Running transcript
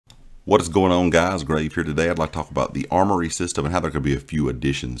What is going on, guys? Grave here today. I'd like to talk about the Armory system and how there could be a few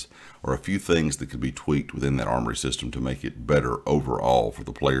additions or a few things that could be tweaked within that Armory system to make it better overall for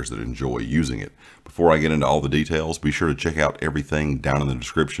the players that enjoy using it. Before I get into all the details, be sure to check out everything down in the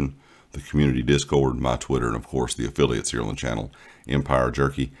description, the community Discord, my Twitter, and of course the affiliates here on the channel, Empire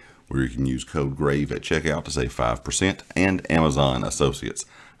Jerky, where you can use code GRAVE at checkout to save 5%, and Amazon Associates.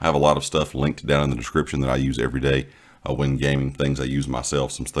 I have a lot of stuff linked down in the description that I use every day when gaming, things I use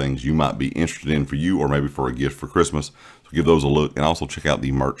myself, some things you might be interested in for you or maybe for a gift for Christmas. So give those a look, and also check out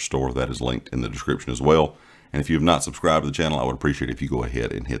the merch store that is linked in the description as well. And if you have not subscribed to the channel, I would appreciate it if you go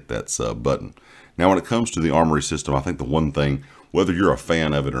ahead and hit that sub button. Now, when it comes to the Armory system, I think the one thing, whether you're a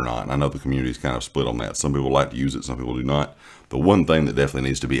fan of it or not, and I know the community is kind of split on that. Some people like to use it, some people do not. The one thing that definitely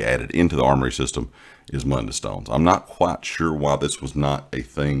needs to be added into the Armory system is Munda stones. I'm not quite sure why this was not a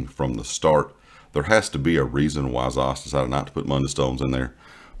thing from the start. There has to be a reason why ZOS decided not to put Munda stones in there.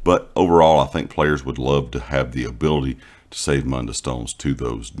 But overall, I think players would love to have the ability to save Munda stones to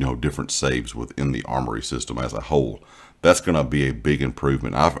those, different saves within the Armory system as a whole. That's going to be a big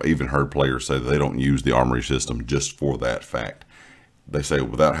improvement. I've even heard players say that they don't use the Armory system just for that fact. They say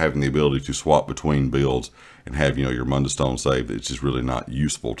without having the ability to swap between builds and have, your Munda stone saved, it's just really not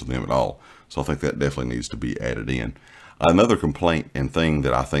useful to them at all. So I think that definitely needs to be added in. Another complaint and thing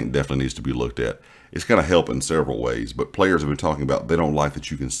that I think definitely needs to be looked at, it's going to help in several ways, but players have been talking about they don't like that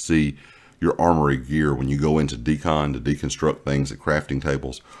you can see your Armory gear when you go into decon to deconstruct things at crafting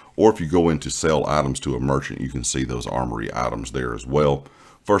tables, or if you go in to sell items to a merchant, you can see those Armory items there as well.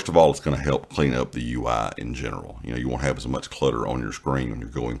 First of all, it's going to help clean up the UI in general. You won't have as much clutter on your screen when you're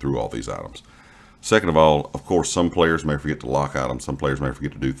going through all these items. Second of all, of course, some players may forget to lock items. Some players may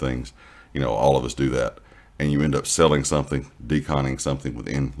forget to do things. All of us do that. And you end up selling something, deconning something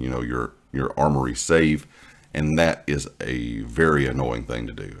within, your Armory save. And that is a very annoying thing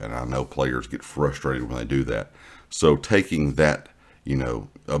to do. And I know players get frustrated when they do that. So taking that,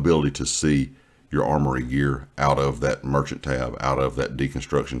 ability to see your Armory gear out of that merchant tab, out of that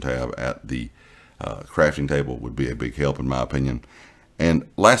deconstruction tab at the crafting table would be a big help in my opinion. And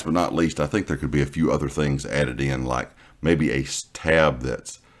last but not least, I think there could be a few other things added in, like maybe a tab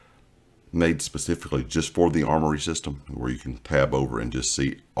that's made specifically just for the Armory system, where you can tab over and just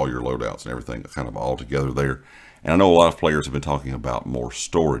see all your loadouts and everything kind of all together there. And I know a lot of players have been talking about more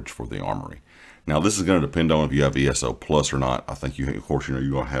storage for the Armory. Now, this is going to depend on if you have ESO Plus or not. I think of course, you're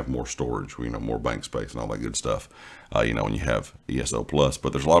going to have more storage, more bank space and all that good stuff, when you have ESO Plus.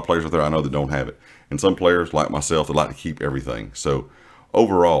 But there's a lot of players out there I know that don't have it. And some players, like myself, that like to keep everything. So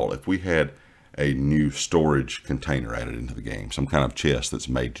overall, if we had a new storage container added into the game, some kind of chest that's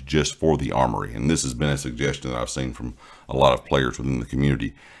made just for the Armory, and this has been a suggestion that I've seen from a lot of players within the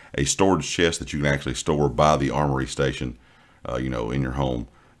community, a storage chest that you can actually store by the Armory station, in your home,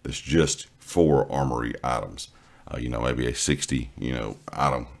 that's just for Armory items. Maybe a 60,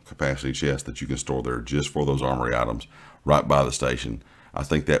 item capacity chest that you can store there just for those Armory items right by the station. I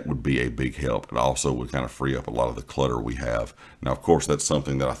think that would be a big help. It also would kind of free up a lot of the clutter we have. Now, of course, that's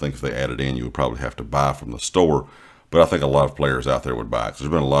something that I think if they added in, you would probably have to buy from the store, but I think a lot of players out there would buy it. There's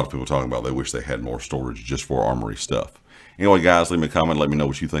been a lot of people talking about they wish they had more storage just for Armory stuff. Anyway, guys, leave me a comment. Let me know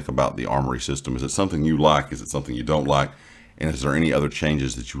what you think about the Armory system. Is it something you like? Is it something you don't like? And is there any other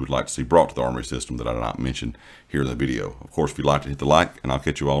changes that you would like to see brought to the Armory system that I did not mention here in the video? Of course, if you'd like to hit the like, and I'll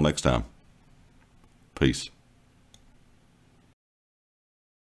catch you all next time. Peace.